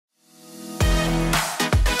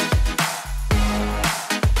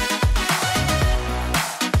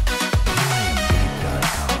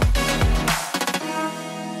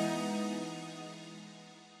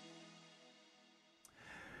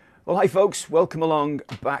Hi folks, welcome along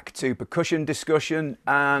back to Percussion Discussion,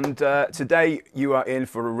 and today you are in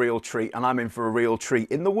for a real treat and I'm in for a real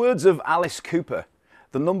treat. In the words of Alice Cooper,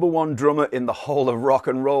 the #1 drummer in the whole of rock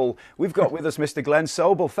and roll, we've got with us Mr. Glen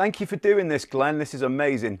Sobel. Thank you for doing this, Glen. This is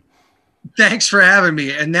amazing. Thanks for having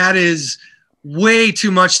me, and that is way too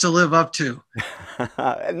much to live up to.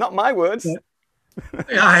 Not my words.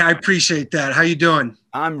 I appreciate that. How you doing?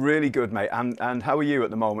 I'm really good, mate. And how are you at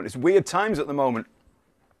the moment? It's weird times at the moment.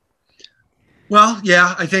 Well,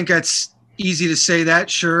 yeah, I think that's easy to say that.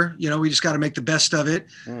 Sure. You know, we just got to make the best of it.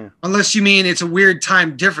 Unless you mean it's a weird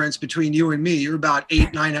time difference between you and me. You're about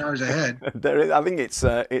 8-9 hours ahead. I think it's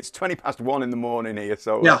 1:20 in the morning here.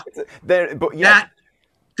 So yeah, but yeah.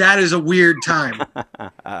 That is a weird time.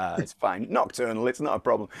 It's fine. Nocturnal. It's not a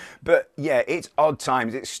problem. But yeah, it's odd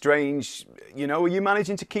times. It's strange. You know, are you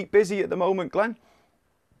managing to keep busy at the moment, Glen?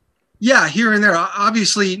 Yeah, here and there.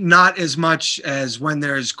 Obviously not as much as when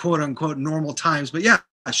there's quote unquote normal times, but yeah,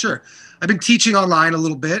 sure. I've been teaching online a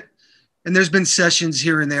little bit, and there's been sessions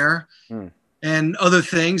here and there and other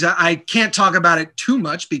things. I can't talk about it too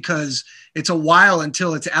much because it's a while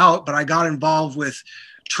until it's out, but I got involved with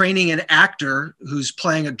training an actor who's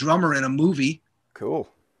playing a drummer in a movie. Cool.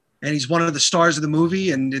 And he's one of the stars of the movie,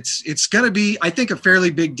 and it's going to be, I think, a fairly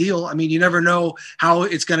big deal. I mean, you never know how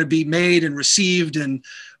it's going to be made and received,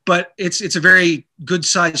 but it's a very good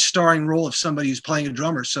sized starring role of somebody who's playing a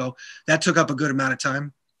drummer. So that took up a good amount of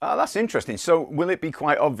time. Oh, that's interesting. So will it be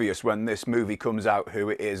quite obvious when this movie comes out who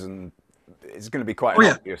it is, and it's going to be quite an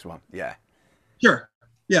obvious one? Yeah. Sure.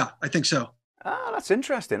 Yeah, I think so. Ah, that's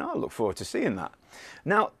interesting. I look forward to seeing that.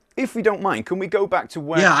 Now, if we don't mind, can we go back to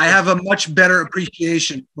where... Yeah, I have a much better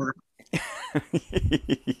appreciation for...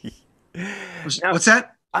 What's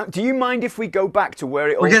that? Do you mind if we go back to where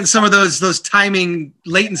it all... We're getting some of those timing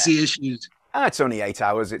latency issues. It's only 8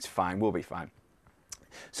 hours. It's fine. We'll be fine.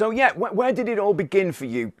 So, yeah, where did it all begin for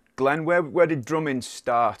you, Glen? Where did drumming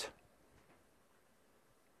start?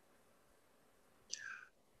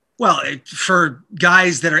 Well, for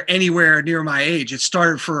guys that are anywhere near my age, it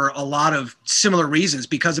started for a lot of similar reasons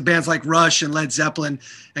because of bands like Rush and Led Zeppelin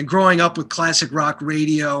and growing up with classic rock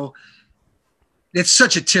radio. It's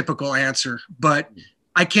such a typical answer, but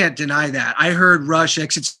I can't deny that. I heard Rush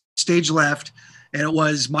Exit Stage Left, and it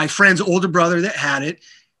was my friend's older brother that had it.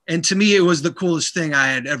 And to me, it was the coolest thing I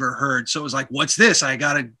had ever heard. So it was like, what's this? I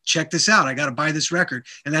got to check this out. I got to buy this record.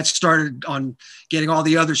 And that started on getting all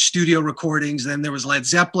the other studio recordings. Then there was Led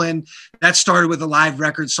Zeppelin. That started with a live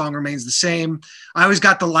record, Song Remains the Same. I always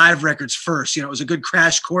got the live records first. You know, it was a good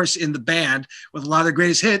crash course in the band with a lot of their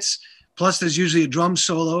greatest hits. Plus, there's usually a drum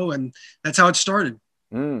solo, and that's how it started.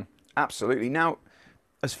 Absolutely. Now,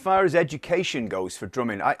 as far as education goes for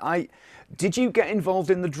drumming, did you get involved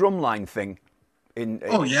in the drumline thing?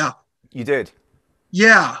 Oh, yeah. You did?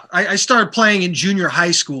 Yeah. I started playing in junior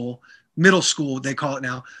high school, middle school, they call it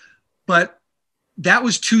now. But that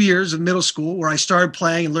was 2 years of middle school where I started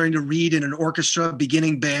playing and learning to read in an orchestra,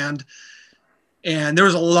 beginning band. And there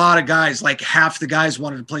was a lot of guys, like half the guys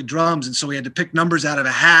wanted to play drums. And so we had to pick numbers out of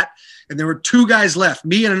a hat. And there were 2 guys left,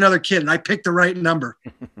 me and another kid, and I picked the right number.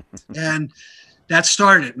 And that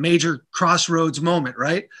started it, major crossroads moment,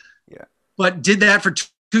 right? Yeah. But did that for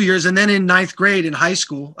 2 years, and then in 9th grade in high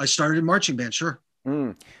school, I started in marching band. Sure.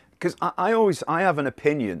 Because I have an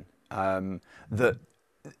opinion that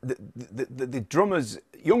the drummers,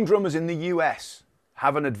 young drummers in the US,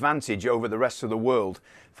 have an advantage over the rest of the world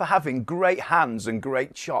for having great hands and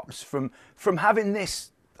great chops from having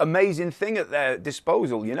this amazing thing at their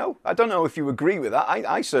disposal. You know, I don't know if you agree with that.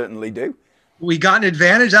 I certainly do. We got an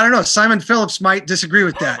advantage. I don't know. Simon Phillips might disagree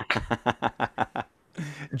with that.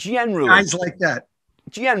 Generally, guys like that.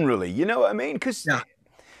 Generally, you know what I mean? Because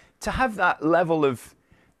to have that level of,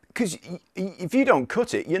 because if you don't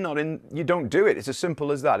cut it, you don't do it. It's as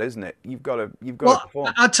simple as that, isn't it? You've got to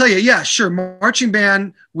perform. I'll tell you, yeah, sure. Marching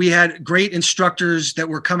band, we had great instructors that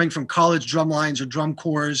were coming from college drum lines or drum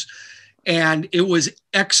corps, and it was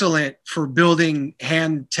excellent for building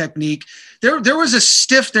hand technique. There is a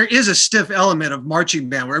stiff element of marching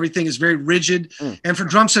band where everything is very rigid, and for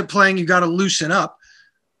drum set playing, you got to loosen up.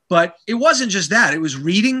 But it wasn't just that. It was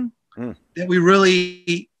reading that we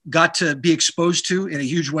really got to be exposed to in a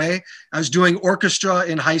huge way. I was doing orchestra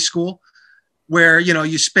in high school where, you know,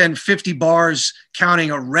 you spend 50 bars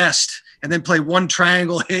counting a rest and then play one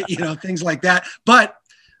triangle hit, you know, things like that. But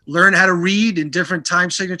learn how to read in different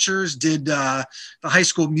time signatures, did the high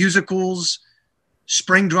school musicals,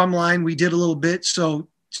 spring drumline, we did a little bit. So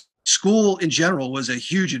school in general was a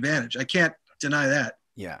huge advantage. I can't deny that.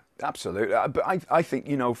 Yeah, absolutely. But I think,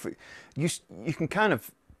 you know, you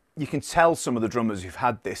can tell some of the drummers who've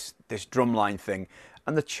had this drumline thing,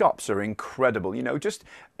 and the chops are incredible. You know, just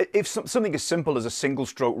if something as simple as a single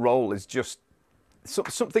stroke roll is just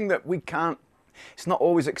something that we can't. It's not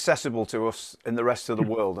always accessible to us in the rest of the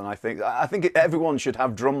world, and I think everyone should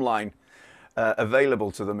have drumline available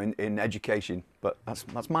to them in education. But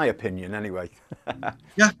that's my opinion anyway.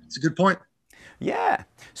 Yeah, it's a good point. Yeah.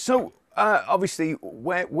 So obviously,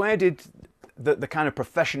 where did the kind of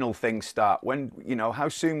professional thing start? When, you know, how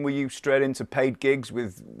soon were you straight into paid gigs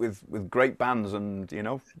with great bands and, you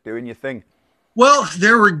know, doing your thing? Well,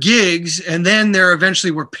 there were gigs, and then there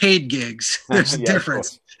eventually were paid gigs. There's a Yeah,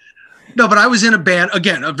 difference. No, but I was in a band,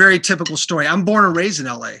 again, a very typical story. I'm born and raised in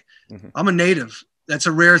LA. Mm-hmm. I'm a native. That's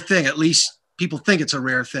a rare thing. At least people think it's a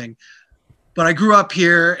rare thing. But I grew up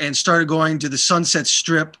here and started going to the Sunset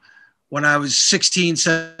Strip when I was 16,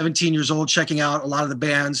 17 years old, checking out a lot of the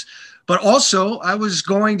bands. But also I was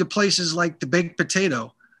going to places like the Baked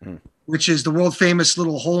Potato, which is the world famous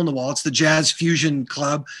little hole in the wall. It's the jazz fusion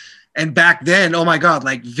club. And back then, oh my God,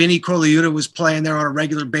 like Vinnie Colaiuta was playing there on a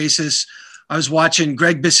regular basis. I was watching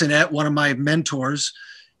Greg Bissonette, one of my mentors,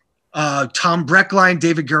 Tom Breckline,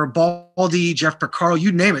 David Garibaldi, Jeff Porcaro,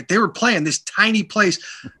 you name it. They were playing this tiny place.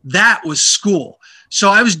 That was school. So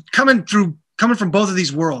I was coming from both of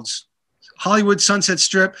these worlds, Hollywood, Sunset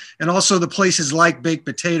Strip, and also the places like Baked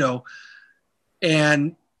Potato.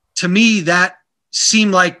 And to me, that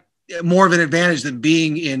seemed like more of an advantage than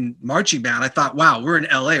being in marching band. I thought, wow, we're in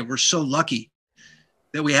LA. We're so lucky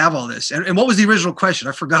that we have all this. And what was the original question?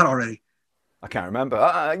 I forgot already. I can't remember.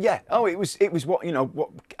 Yeah. Oh, it was what, you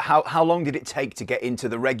know, how long did it take to get into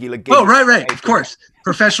the regular gigs? Oh, right. Of course.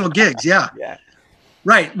 Professional gigs. Yeah. Yeah.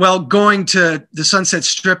 Right. Well, going to the Sunset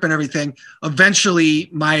Strip and everything, eventually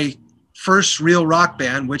my first real rock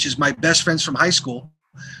band, which is my best friends from high school,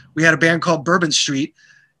 we had a band called Bourbon Street,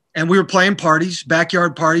 and we were playing parties,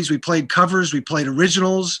 backyard parties. We played covers, we played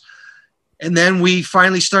originals. And then we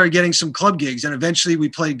finally started getting some club gigs, and eventually we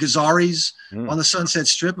played Gazzari's on the Sunset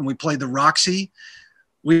Strip, and we played the Roxy.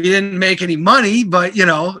 We didn't make any money, but you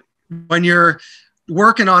know, when you're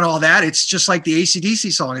working on all that, it's just like the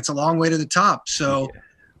AC/DC song. It's a long way to the top. So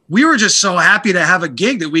we were just so happy to have a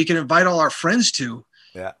gig that we could invite all our friends to.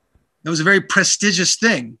 Yeah. It was a very prestigious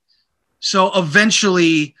thing. So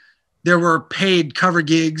eventually there were paid cover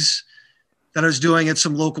gigs that I was doing at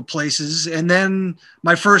some local places. And then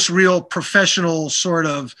my first real professional sort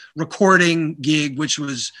of recording gig, which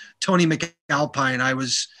was Tony Macalpine. I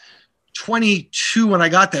was 22 when I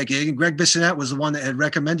got that gig, and Greg Bissonette was the one that had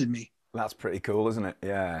recommended me. That's pretty cool, isn't it?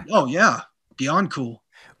 Yeah. Oh yeah. Beyond cool.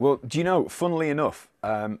 Well, do you know, funnily enough,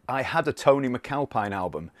 I had a Tony Macalpine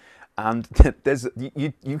album, and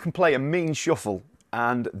you can play a mean shuffle,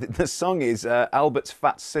 and the song is Albert's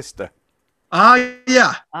Fat Sister.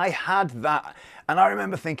 Yeah. I had that, and I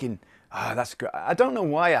remember thinking, oh, that's great. I don't know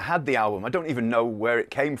why I had the album. I don't even know where it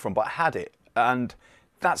came from, but I had it, and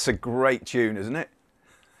that's a great tune, isn't it?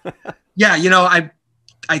 Yeah, you know,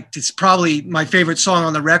 it's probably my favorite song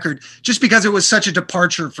on the record, just because it was such a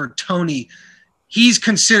departure for Tony. He's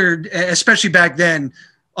considered, especially back then,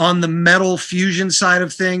 on the metal fusion side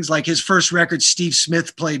of things. Like his first record, Steve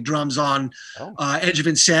Smith played drums on Edge of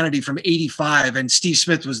Insanity from '85. And Steve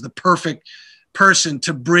Smith was the perfect person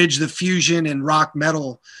to bridge the fusion and rock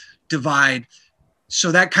metal divide.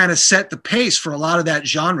 So that kind of set the pace for a lot of that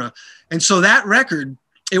genre. And so that record,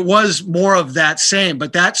 it was more of that same,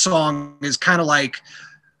 but that song is kind of like,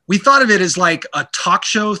 we thought of it as like a talk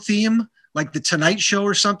show theme, like the Tonight Show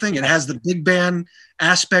or something. It has the big band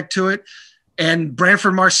aspect to it. And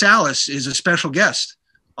Branford Marsalis is a special guest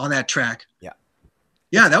on that track. Yeah.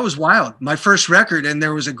 Yeah, that was wild. My first record, and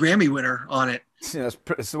there was a Grammy winner on it. Yeah,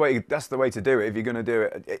 that's the way to do it if you're going to do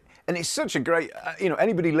it. And it's such a great, you know,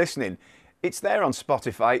 anybody listening, it's there on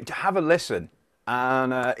Spotify. Have a listen,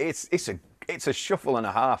 and it's a shuffle and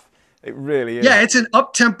a half. It really is. Yeah, it's an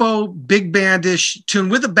up-tempo, big bandish tune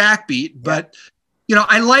with a backbeat. But, you know,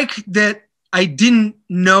 I like that I didn't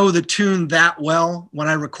know the tune that well when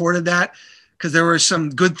I recorded that, because there were some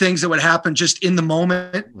good things that would happen just in the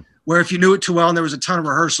moment, where if you knew it too well and there was a ton of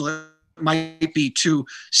rehearsal, it might be too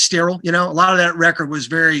sterile. You know, a lot of that record was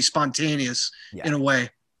very spontaneous in a way.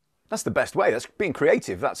 That's the best way. That's being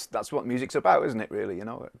creative. That's what music's about, isn't it, really? You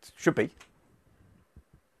know, it should be.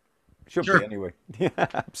 Should be anyway. Yeah,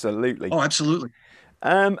 absolutely. Oh, absolutely.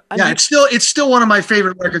 It's still one of my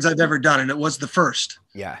favorite records I've ever done, and it was the first.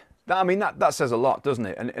 Yeah. I mean, that says a lot, doesn't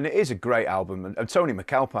it? And it is a great album. And Tony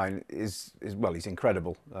Macalpine is well, he's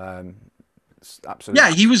incredible. Absolutely.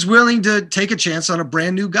 Yeah, he was willing to take a chance on a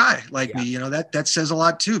brand new guy like me. You know, that says a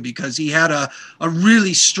lot too, because he had a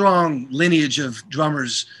really strong lineage of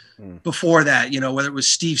drummers before that, you know, whether it was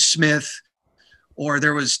Steve Smith or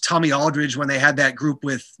there was Tommy Aldridge when they had that group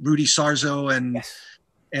with Rudy Sarzo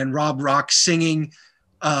and Rob Rock singing.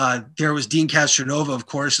 There was Dean Castronova, of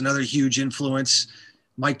course, another huge influence.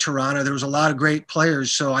 Mike Tirana. There was a lot of great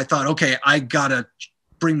players. So I thought, okay, I got to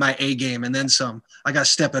bring my A game and then some. I got to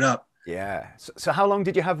step it up. Yeah. So how long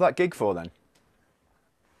did you have that gig for then?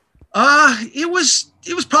 It was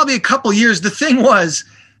probably a couple years. The thing was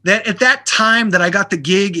that at that time that I got the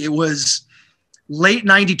gig, it was late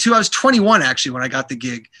 92. I was 21 actually when I got the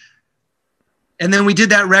gig. And then we did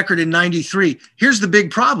that record in 93. Here's the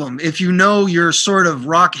big problem. If you know your sort of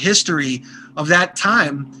rock history of that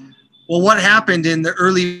time, well, what happened in the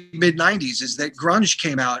early mid 90s is that grunge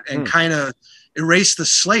came out and kind of erased the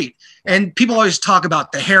slate. And people always talk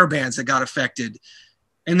about the hair bands that got affected,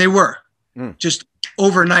 and they were just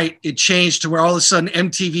overnight. It changed to where all of a sudden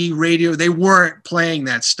MTV radio, they weren't playing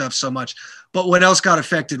that stuff so much. But what else got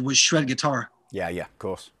affected was shred guitar. Yeah, of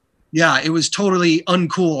course. Yeah, it was totally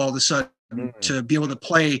uncool all of a sudden to be able to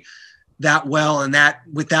play that well and that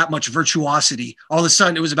with that much virtuosity. All of a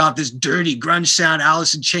sudden it was about this dirty grunge sound,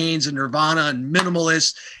 Alice in Chains and Nirvana and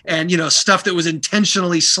minimalist and, you know, stuff that was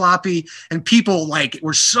intentionally sloppy, and people like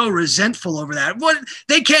were so resentful over that. What,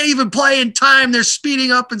 they can't even play in time. They're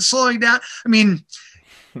speeding up and slowing down. I mean,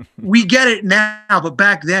 we get it now, but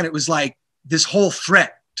back then it was like this whole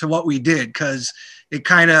threat to what we did because it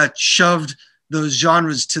kind of shoved those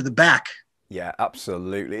genres to the back. Yeah,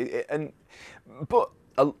 absolutely. But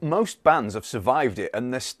most bands have survived it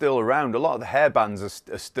and they're still around. A lot of the hair bands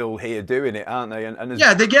are still here doing it, aren't they? And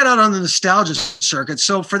yeah, they get out on the nostalgia circuit.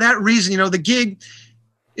 So for that reason, you know, the gig,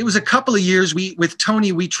 it was a couple of years. With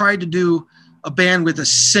Tony, we tried to do a band with a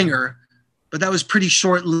singer, but that was pretty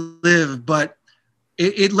short-lived. But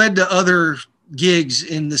it led to other gigs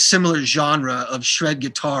in the similar genre of shred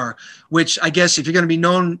guitar, which I guess if you're going to be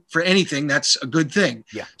known for anything, that's a good thing.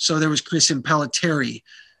 Yeah. So there was Chris Impellitteri,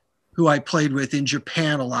 who I played with in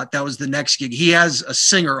Japan a lot. That was the next gig. He has a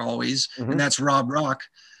singer always, and that's Rob Rock.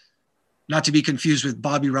 Not to be confused with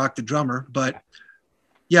Bobby Rock, the drummer, but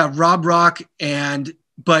yeah, Rob Rock.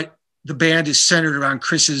 But the band is centered around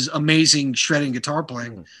Chris's amazing shredding guitar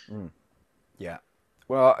playing. Yeah.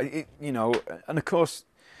 Well, you know, and of course,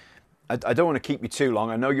 I don't want to keep you too long.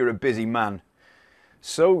 I know you're a busy man.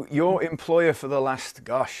 So your employer for the last,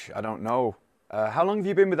 gosh, I don't know. How long have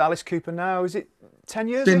you been with Alice Cooper now? Is it 10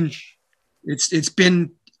 years? It's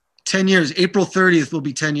been 10 years. April 30th will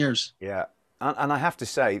be 10 years. Yeah. And I have to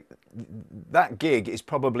say, that gig is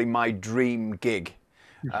probably my dream gig.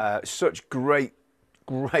 Such great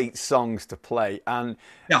songs to play. And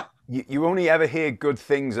yeah, you only ever hear good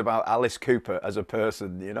things about Alice Cooper as a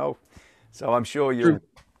person, you know? So I'm sure you...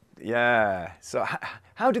 Yeah. So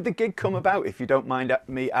how did the gig come about, if you don't mind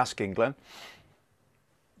me asking, Glenn?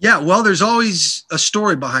 Yeah, well, there's always a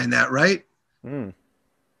story behind that, right?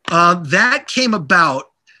 That came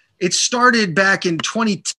about, it started back in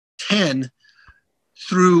 2010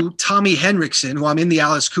 through Tommy Henriksen, who I'm in the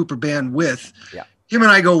Alice Cooper band with. Yeah. Him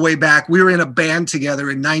and I go way back. We were in a band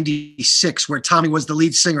together in 96 where Tommy was the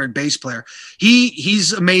lead singer and bass player.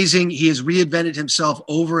 He's amazing. He has reinvented himself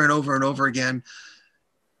over and over and over again.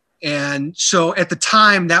 And so at the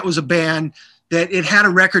time, that was a band that it had a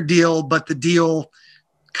record deal, but the deal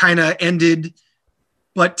kind of ended.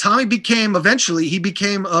 But Tommy eventually he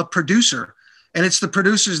became a producer, and it's the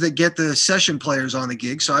producers that get the session players on the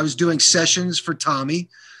gig. So I was doing sessions for Tommy.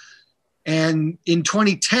 And in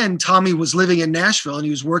 2010, Tommy was living in Nashville, and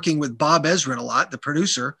he was working with Bob Ezrin a lot, the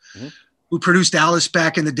producer, who produced Alice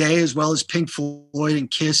back in the day, as well as Pink Floyd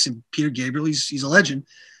and Kiss and Peter Gabriel. He's a legend.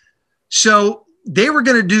 So they were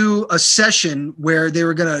going to do a session where they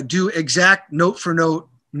were going to do exact note for note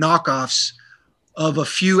knockoffs of a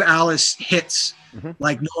few Alice hits,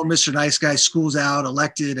 like No Mr. Nice Guy, School's Out,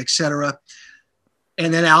 Elected, etc.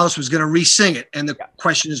 And then Alice was going to re-sing it. And the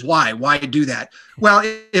question is why? Why do that? Well,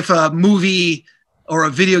 if a movie or a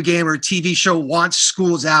video game or a TV show wants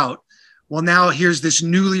School's Out, well, now here's this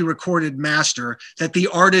newly recorded master that the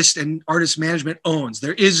artist and artist management owns.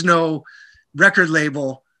 There is no record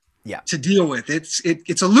label to deal with.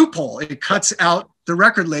 It's a loophole. It cuts out the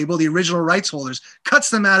record label, the original rights holders, cuts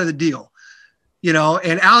them out of the deal. You know,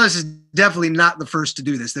 and Alice is definitely not the first to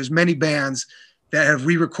do this. There's many bands that have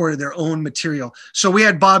re-recorded their own material. So we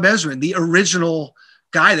had Bob Ezrin, the original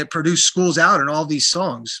guy that produced School's Out and all these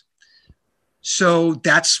songs. So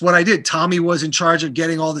that's what I did. Tommy was in charge of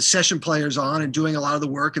getting all the session players on and doing a lot of the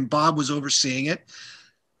work, and Bob was overseeing it.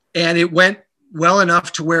 And it went well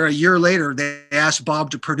enough to where a year later, they asked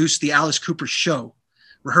Bob to produce the Alice Cooper show,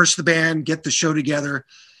 rehearse the band, get the show together.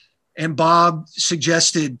 And Bob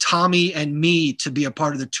suggested Tommy and me to be a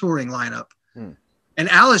part of the touring lineup. And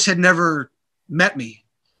Alice had never met me.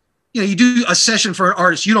 You know, you do a session for an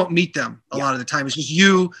artist, you don't meet them a lot of the time. It's just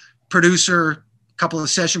you, producer, a couple of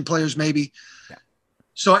session players maybe. Yeah.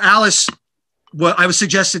 So Alice, well, I was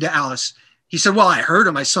suggested to Alice. He said, well, I heard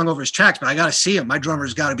him. I sung over his tracks, but I got to see him. My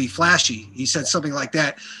drummer's got to be flashy. He said something like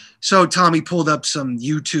that. So Tommy pulled up some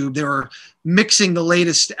YouTube. They were mixing the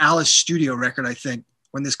latest Alice studio record, I think,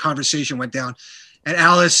 when this conversation went down. And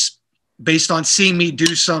Alice, based on seeing me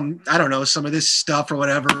do some, I don't know, some of this stuff or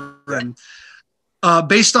whatever, and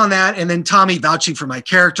based on that, and then Tommy vouching for my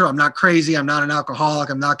character. I'm not crazy. I'm not an alcoholic.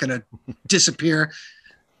 I'm not going to disappear.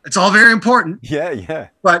 It's all very important. Yeah, yeah.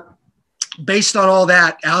 But based on all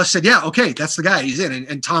that, Alice said, yeah, okay, that's the guy. He's in.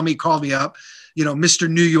 And Tommy called me up, you know, Mr.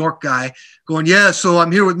 New York guy, going, yeah, so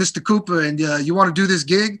I'm here with Mr. Cooper, and you want to do this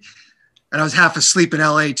gig? And I was half asleep in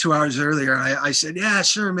LA 2 hours earlier. I said, yeah,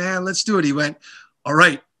 sure, man, let's do it. He went, all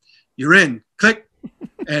right, you're in. Click.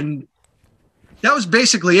 And that was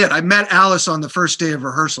basically it. I met Alice on the first day of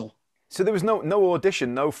rehearsal. So there was no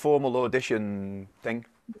audition, no formal audition thing?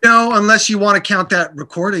 No, unless you want to count that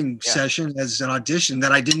recording session as an audition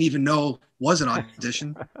that I didn't even know was an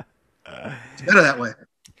audition. It's better that way.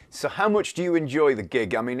 So how much do you enjoy the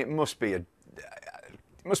gig? I mean, it must be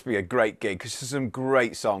a great gig because there's some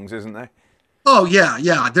great songs, isn't there? Oh, yeah,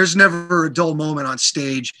 yeah. There's never a dull moment on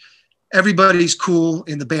stage. Everybody's cool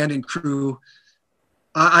in the band and crew.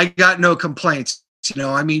 I got no complaints. You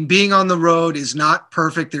know, I mean, being on the road is not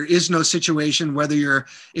perfect. There is no situation, whether you're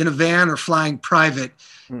in a van or flying private,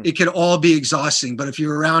 it can all be exhausting. But if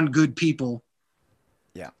you're around good people,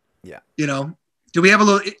 you know, do we have a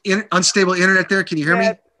little unstable internet there? Can you hear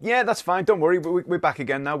me? Yeah, that's fine. Don't worry. We're back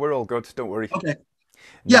again now. We're all good. Don't worry. Okay.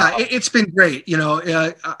 Yeah, it's been great. You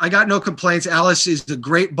know, I got no complaints. Alice is the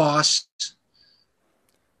great boss.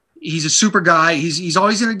 He's a super guy. He's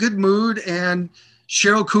always in a good mood. And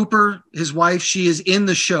Cheryl Cooper, his wife, she is in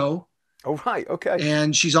the show. Oh, right. Okay.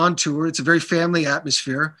 And she's on tour. It's a very family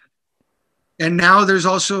atmosphere. And now there's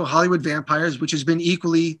also Hollywood Vampires, which has been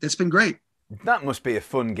that's been great. That must be a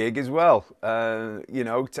fun gig as well. You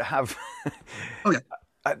know, to have. Oh, yeah.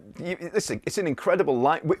 Listen, it's an incredible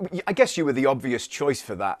line. I guess you were the obvious choice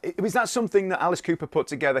for that. Was that something that Alice Cooper put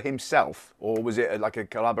together himself, or was it like a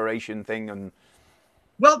collaboration thing? And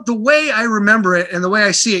well, the way I remember it and the way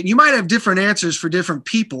I see it, you might have different answers for different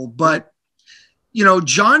people, but you know,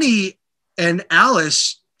 Johnny and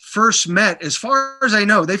Alice first met, as far as I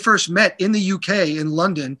know, they first met in the UK in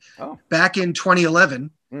London back in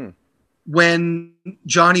 2011 when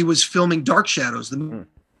Johnny was filming Dark Shadows, the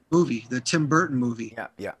movie, the Tim Burton movie.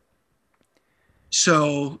 Yeah.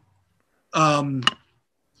 So,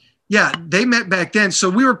 yeah, they met back then. So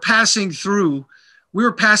we were passing through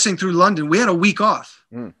London. We had a week off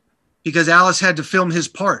because Alice had to film his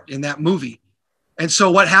part in that movie. And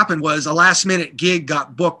so what happened was a last minute gig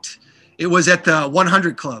got booked. It was at the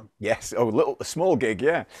 100 Club. Yes. Oh, a small gig.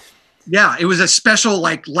 Yeah. Yeah. It was a special,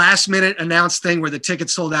 like, last minute announced thing where the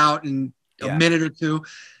tickets sold out in a minute or two.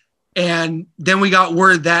 And then we got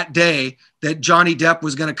word that day that Johnny Depp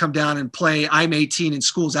was going to come down and play I'm 18 and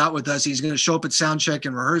School's Out with us. He's going to show up at soundcheck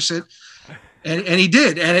and rehearse it. And he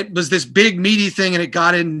did. And it was this big meaty thing, and it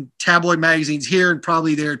got in tabloid magazines here and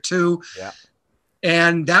probably there too. Yeah.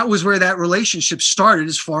 And that was where that relationship started,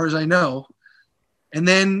 as far as I know. And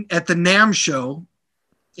then at the NAMM show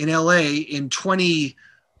in LA in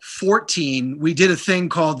 2014, we did a thing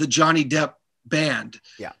called the Johnny Depp Band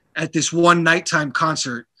at this one nighttime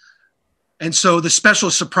concert. And so the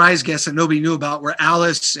special surprise guests that nobody knew about were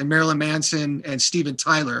Alice and Marilyn Manson and Steven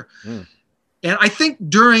Tyler. And I think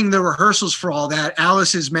during the rehearsals for all that,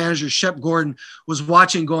 Alice's manager, Shep Gordon, was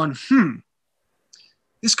watching going,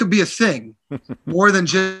 this could be a thing more than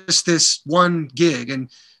just this one gig.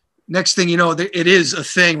 And next thing you know, it is a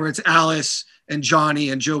thing where it's Alice and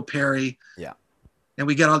Johnny and Joe Perry. Yeah. And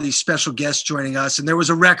we get all these special guests joining us. And there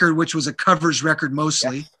was a record, which was a covers record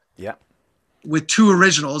mostly. Yeah. With 2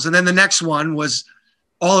 originals. And then the next one was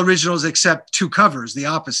all originals except 2 covers, the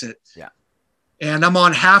opposite. Yeah. And I'm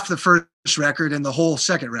on half the first record and the whole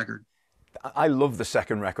second record. I love the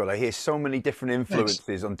second record. I hear so many different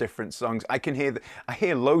influences on different songs. I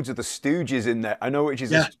hear loads of the Stooges in there. I know, which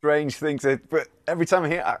is a strange thing but every time I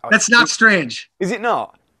hear that's not strange. Is it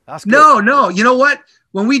not? That's good. No. You know what?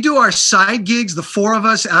 When we do our side gigs, the 4 of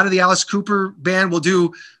us out of the Alice Cooper band will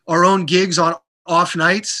do our own gigs on off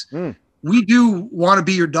nights. We do Want to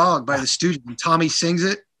Be Your Dog by the Stooges. And Tommy sings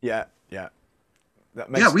it. Yeah.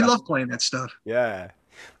 We love playing that stuff. Yeah.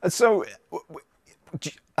 And so,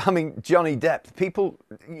 I mean, Johnny Depp, people,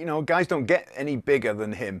 you know, guys don't get any bigger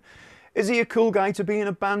than him. Is he a cool guy to be in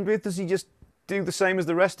a band with? Does he just do the same as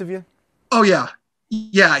the rest of you? Oh, yeah.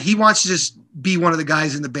 Yeah, he wants to just be one of the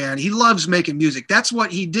guys in the band. He loves making music. That's what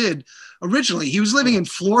he did originally. He was living in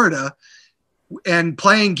Florida and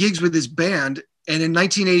playing gigs with his band. And in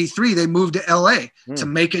 1983, they moved to LA to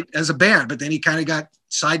make it as a band. But then he kind of got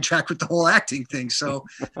sidetracked with the whole acting thing. So,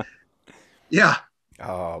 yeah.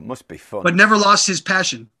 Oh, must be fun. But never lost his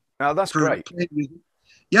passion. Oh, that's great.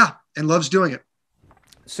 Yeah, and loves doing it.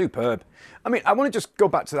 Superb. I mean, I want to just go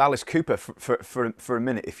back to Alice Cooper for a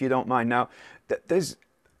minute, if you don't mind. Now, there's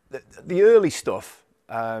the early stuff.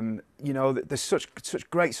 You know, there's such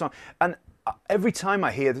great songs, and every time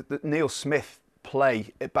I hear that Neil Smith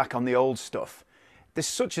play it back on the old stuff, there's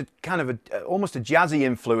such a kind of almost a jazzy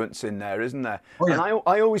influence in there, isn't there? Oh, yeah. And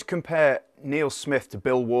I always compare Neil Smith to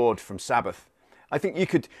Bill Ward from Sabbath. I think you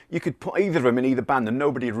could put either of them in either band and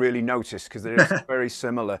nobody would really notice because they're very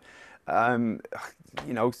similar.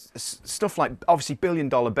 You know, stuff like obviously $1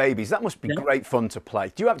 Billion Babies. That must be great fun to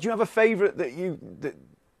play. Do you have a favourite that you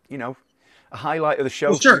know, a highlight of the show?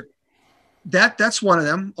 Well, sure. That's one of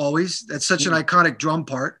them. Always. That's such an iconic drum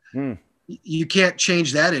part. You can't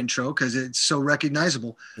change that intro because it's so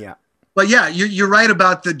recognizable. Yeah. But yeah, you're right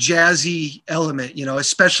about the jazzy element. You know,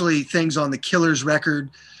 especially things on the Killers record.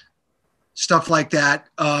 Stuff like that.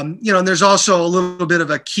 You know, and there's also a little bit of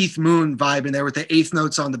a Keith Moon vibe in there with the eighth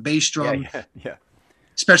notes on the bass drum. Yeah.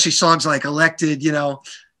 Especially songs like Elected, you know.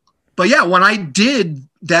 But yeah, when I did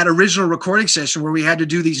that original recording session where we had to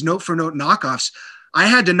do these note for note knockoffs, I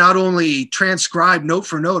had to not only transcribe note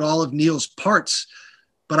for note all of Neil's parts,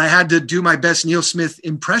 but I had to do my best Neil Smith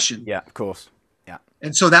impression. Yeah, of course. Yeah.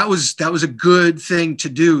 And so that was a good thing to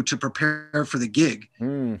do to prepare for the gig.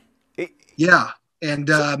 Yeah.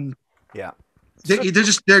 And yeah,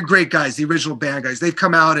 they're great guys, the original band guys. They've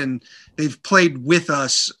come out and they've played with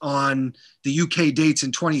us on the UK dates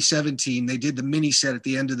in 2017. They did the mini set at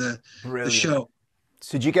the end of the show.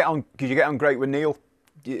 So did you get on great with Neil?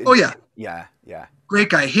 Oh yeah. Yeah. Great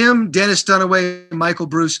guy. Him, Dennis Dunaway, Michael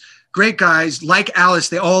Bruce, great guys. Like Alice,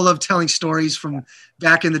 they all love telling stories from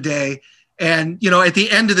back in the day. And you know, at the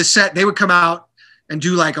end of the set, they would come out and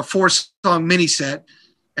do like a 4-song mini set.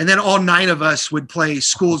 And then all 9 of us would play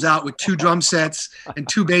Schools Out with 2 drum sets and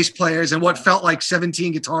 2 bass players and what felt like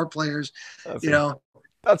 17 guitar players.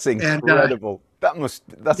 That's incredible. And,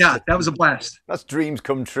 that was a blast. That's dreams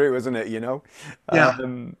come true, isn't it? You know. Yeah.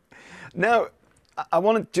 Now, I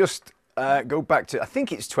want to just go back to, I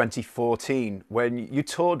think it's 2014 when you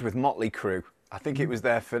toured with Motley Crue. I think it was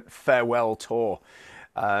their farewell tour.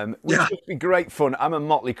 Which would be great fun. I'm a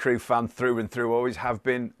Motley Crue fan through and through. Always have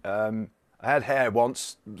been. I had hair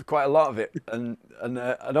once, quite a lot of it, and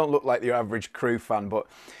I don't look like the average Crue fan, but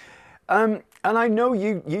and I know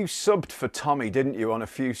you subbed for Tommy, didn't you, on a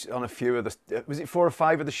few of the, was it 4 or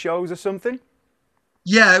 5 of the shows or something?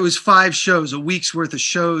 Yeah, it was 5 shows, a week's worth of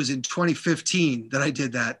shows in 2015 that I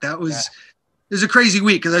did that. It was a crazy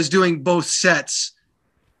week because I was doing both sets.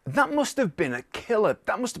 That must have been a killer.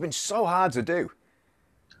 That must have been so hard to do.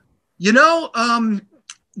 You know,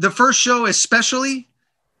 the first show especially.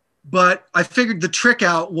 But I figured the trick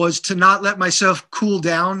out was to not let myself cool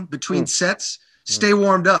down between sets, stay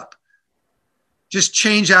warmed up. Just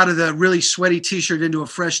change out of the really sweaty t-shirt into a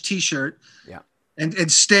fresh t-shirt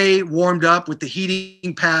and stay warmed up with the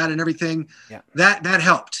heating pad and everything. Yeah. That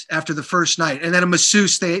helped after the first night. And then a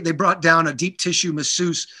masseuse, they brought down a deep tissue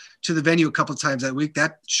masseuse to the venue a couple of times that week.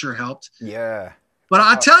 That sure helped. Yeah. But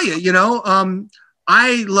I'll tell you, you know,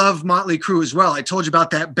 I love Motley Crue as well. I told you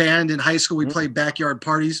about that band in high school. We played backyard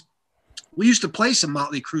parties. We used to play some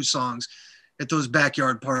Motley Crue songs at those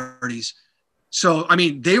backyard parties. So, I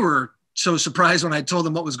mean, they were so surprised when I told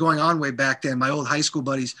them what was going on way back then, my old high school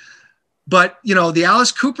buddies. But, you know, the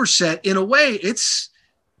Alice Cooper set, in a way, it's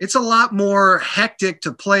a lot more hectic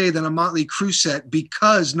to play than a Motley Crue set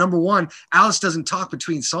because, number one, Alice doesn't talk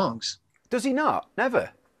between songs. Does he not? Never?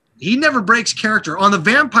 He never breaks character. On the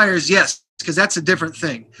Vampires, yes, because that's a different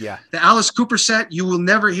thing. Yeah. The Alice Cooper set, you will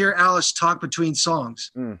never hear Alice talk between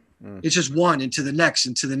songs. It's just one into the next,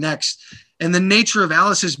 into the next. And the nature of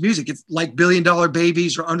Alice's music, it's like $1 Billion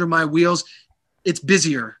Babies or Under My Wheels. It's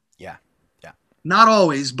busier. Yeah. Not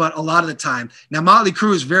always, but a lot of the time. Now, Motley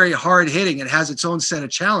Crue is very hard hitting. It has its own set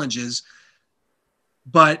of challenges.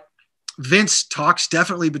 But Vince talks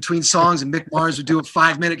definitely between songs, and Mick Mars would do a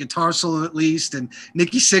 5-minute guitar solo at least. And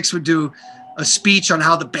Nikki Sixx would do a speech on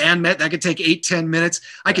how the band met. That could take 8-10 minutes.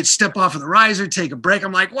 I could step off of the riser, take a break.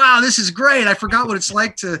 I'm like, wow, this is great. I forgot what it's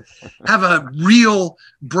like to have a real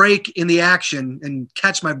break in the action and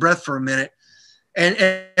catch my breath for a minute.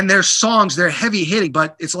 And their songs, they're heavy hitting,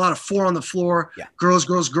 but it's a lot of 4 on the floor, Girls,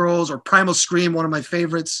 Girls, Girls, or Primal Scream, one of my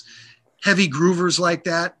favorites, heavy groovers like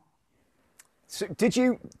that. So did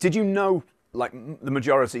you know like the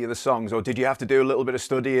majority of the songs, or did you have to do a little bit of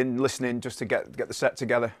studying, listening, just to get the set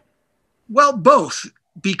together? Well, both,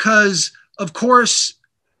 because of course,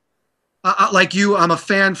 like you, I'm a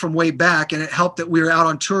fan from way back, and it helped that we were out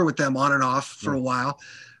on tour with them on and off for a while.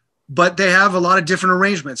 But they have a lot of different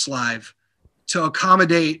arrangements live to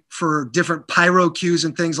accommodate for different pyro cues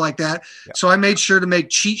and things like that. Yeah. So I made sure to make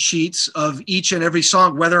cheat sheets of each and every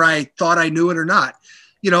song, whether I thought I knew it or not.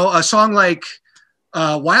 You know, a song like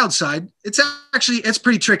Wild Side, it's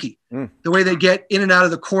pretty tricky. The way they get in and out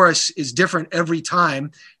of the chorus is different every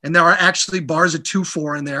time. And there are actually bars of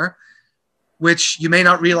 2/4 in there, which you may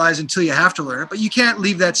not realize until you have to learn it, but you can't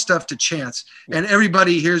leave that stuff to chance. And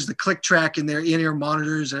everybody hears the click track in their in-ear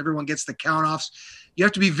monitors, and everyone gets the count-offs. You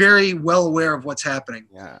have to be very well aware of what's happening.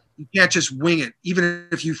 Yeah. You can't just wing it. Even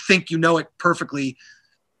if you think you know it perfectly,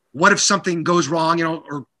 what if something goes wrong, you know,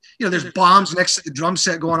 or, you know, there's bombs next to the drum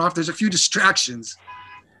set going off. There's a few distractions.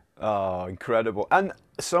 Oh, incredible. And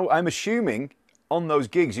so I'm assuming on those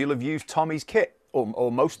gigs, you'll have used Tommy's kit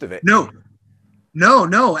or most of it. No.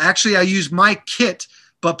 Actually, I use my kit,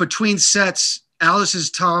 but between sets, Tommy's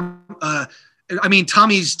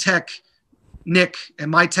tech, Nick,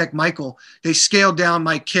 and my tech, Michael, they scaled down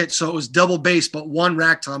my kit. So it was double bass, but one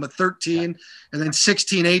rack tom, a 13 and then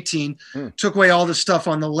 16, 18, took away all the stuff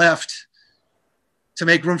on the left to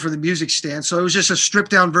make room for the music stand. So it was just a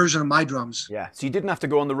stripped down version of my drums. Yeah. So you didn't have to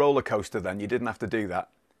go on the roller coaster then. You didn't have to do that.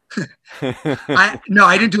 No,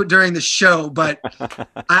 I didn't do it during the show, but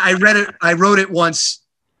I wrote it once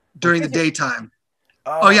during the daytime.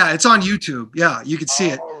 Oh yeah, it's on YouTube. Yeah, you can see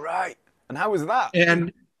it. All right. And how was that?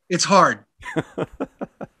 And it's hard.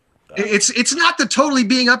 It's not the totally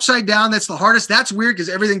being upside down that's the hardest. That's weird because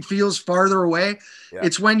everything feels farther away. Yeah.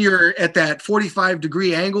 It's when you're at that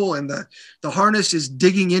 45-degree angle and the harness is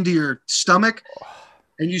digging into your stomach,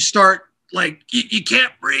 and you start like you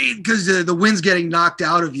can't breathe because the wind's getting knocked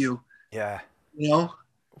out of you. Yeah. You know?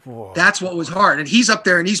 Whoa. That's what was hard. And he's up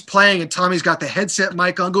there and he's playing, and Tommy's got the headset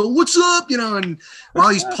mic on going, "What's up?" You know, and while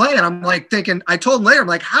he's playing, I'm like thinking, I told him later, I'm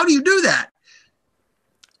like, how do you do that?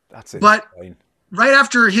 That's it. But right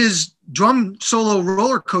after his drum solo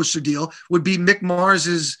roller coaster deal would be Mick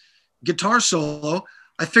Mars's guitar solo,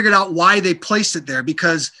 I figured out why they placed it there,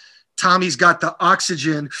 because Tommy's got the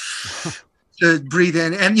oxygen to breathe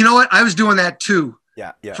in. And you know what? I was doing that too.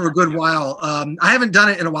 Yeah. For a good while. I haven't done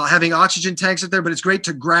it in a while, having oxygen tanks up there, but it's great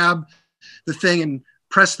to grab the thing and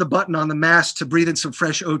press the button on the mask to breathe in some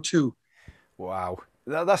fresh O2. Wow.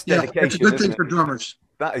 That's dedication. It's a good thing for drummers.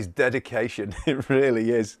 That is dedication. It really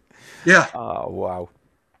is. Yeah. Oh, wow.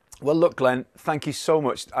 Well, look, Glenn, thank you so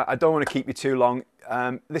much. I don't want to keep you too long.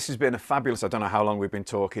 This has been a fabulous, I don't know how long we've been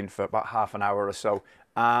talking, for about half an hour or so.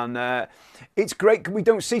 And it's great. We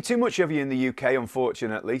don't see too much of you in the UK,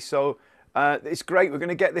 unfortunately. So it's great. We're going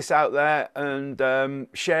to get this out there and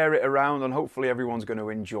share it around, and hopefully everyone's going to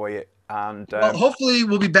enjoy it. And well, hopefully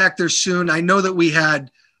we'll be back there soon. I know that we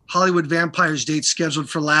had Hollywood Vampires dates scheduled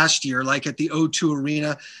for last year, like at the O2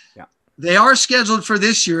 Arena. Yeah. They are scheduled for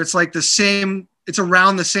this year. It's like it's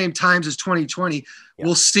around the same times as 2020. Yeah.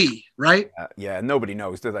 We'll see, right? Yeah, nobody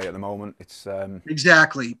knows, do they, at the moment? It's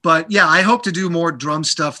exactly. But yeah, I hope to do more drum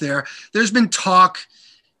stuff there. There's been talk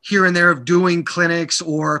here and there of doing clinics,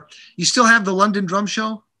 or you still have the London Drum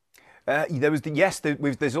Show?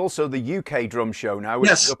 There's also the UK Drum Show now,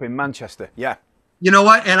 which is up in Manchester. Yeah. You know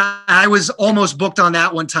what? And I was almost booked on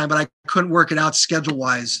that one time, but I couldn't work it out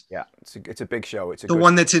schedule-wise. Yeah, it's a big show. It's the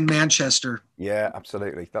one that's in Manchester. Yeah,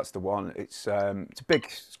 absolutely. That's the one. It's a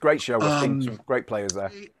great show. I've seen some great players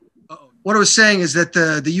there. What I was saying is that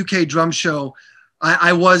the UK Drum Show,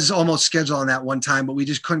 I was almost scheduled on that one time, but we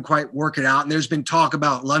just couldn't quite work it out. And there's been talk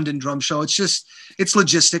about London Drum Show. It's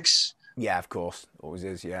logistics. Yeah, of course. Always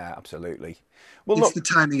is. Yeah, absolutely. Well, it's the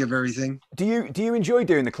timing of everything. Do you enjoy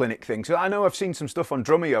doing the clinic thing? So I know I've seen some stuff on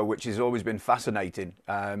Drumeo, which has always been fascinating.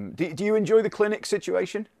 Do you enjoy the clinic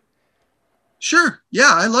situation? Sure.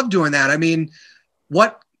 Yeah, I love doing that. I mean,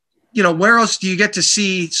 where else do you get to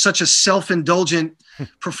see such a self-indulgent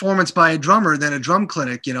performance by a drummer than a drum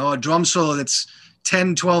clinic? You know, a drum solo that's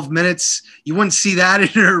 10, 12 minutes. You wouldn't see that in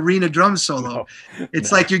an arena drum solo. No.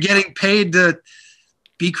 It's like you're getting paid to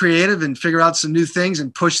be creative and figure out some new things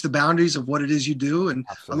and push the boundaries of what it is you do. And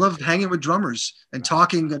absolutely. I love hanging with drummers and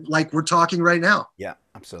talking like we're talking right now. Yeah,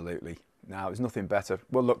 absolutely. No, there's nothing better.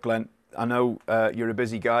 Well, look, Glenn, I know you're a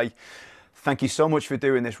busy guy. Thank you so much for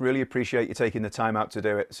doing this. Really appreciate you taking the time out to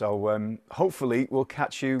do it. So hopefully we'll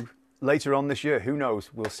catch you later on this year. Who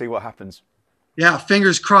knows? We'll see what happens. Yeah,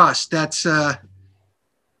 fingers crossed. That's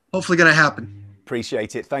hopefully going to happen.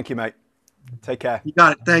 Appreciate it. Thank you, mate. Take care. You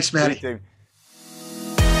got it. Thanks, Matty.